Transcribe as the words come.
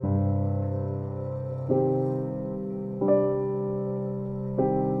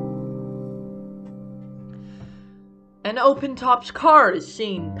An open-topped car is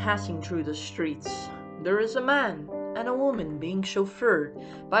seen passing through the streets. There is a man and a woman being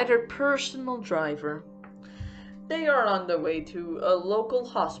chauffeured by their personal driver. They are on the way to a local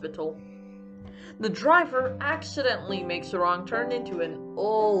hospital. The driver accidentally makes a wrong turn into an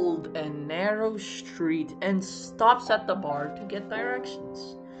old and narrow street and stops at the bar to get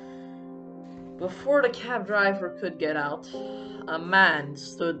directions. Before the cab driver could get out, a man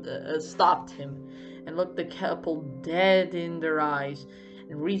stopped him and looked the couple dead in their eyes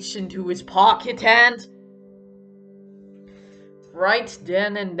and reached into his pocket and... Right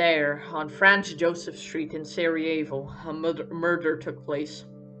then and there, on Franz Joseph Street in Sarajevo, a murder took place.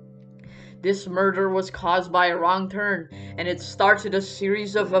 This murder was caused by a wrong turn, and it started a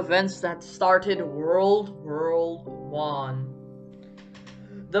series of events that started World War I.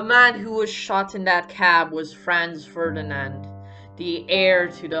 The man who was shot in that cab was Franz Ferdinand, the heir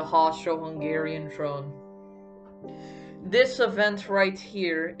to the Austro-Hungarian throne. This event right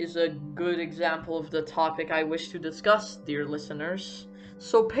here is a good example of the topic I wish to discuss, dear listeners.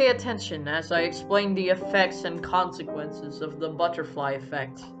 So pay attention as I explain the effects and consequences of the butterfly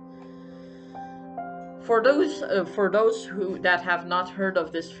effect. For those who that have not heard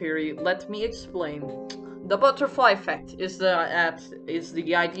of this theory, let me explain. The butterfly effect is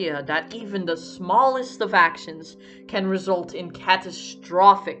the idea that even the smallest of actions can result in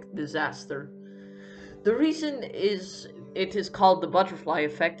catastrophic disaster. The reason it is called the butterfly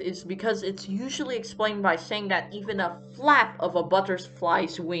effect is because it's usually explained by saying that even a flap of a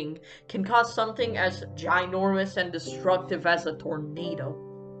butterfly's wing can cause something as ginormous and destructive as a tornado.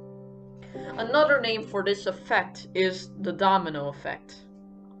 Another name for this effect is the domino effect.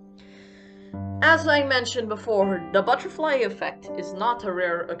 As I mentioned before, the butterfly effect is not a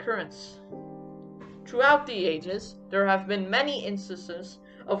rare occurrence. Throughout the ages, there have been many instances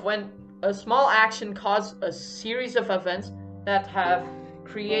of when a small action caused a series of events that have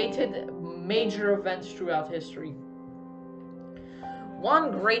created major events throughout history.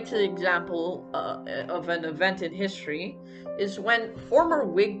 One great example of an event in history is when former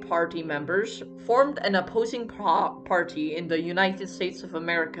Whig Party members formed an opposing party in the United States of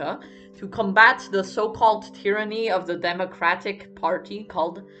America to combat the so-called tyranny of the Democratic Party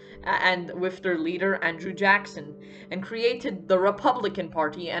and with their leader Andrew Jackson, and created the Republican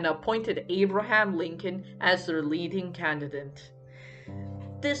Party and appointed Abraham Lincoln as their leading candidate.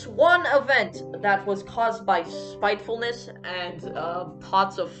 This one event that was caused by spitefulness and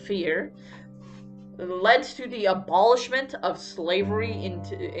thoughts of fear led to the abolishment of slavery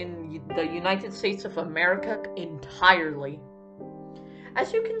in the United States of America entirely.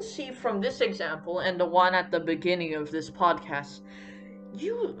 As you can see from this example and the one at the beginning of this podcast,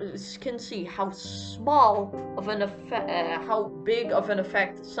 you can see how small of an effect, how big of an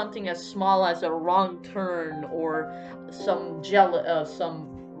effect something as small as a wrong turn or some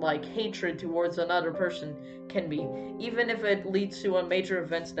hatred towards another person can be, even if it leads to a major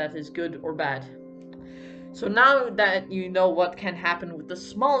event that is good or bad. So now that you know what can happen with the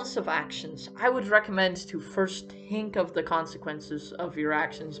smallest of actions, I would recommend to first think of the consequences of your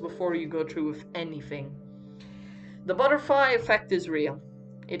actions before you go through with anything. The butterfly effect is real.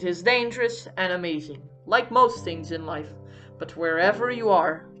 It is dangerous and amazing, like most things in life. But wherever you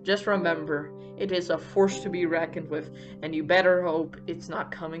are, just remember, it is a force to be reckoned with, and you better hope it's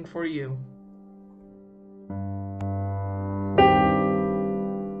not coming for you.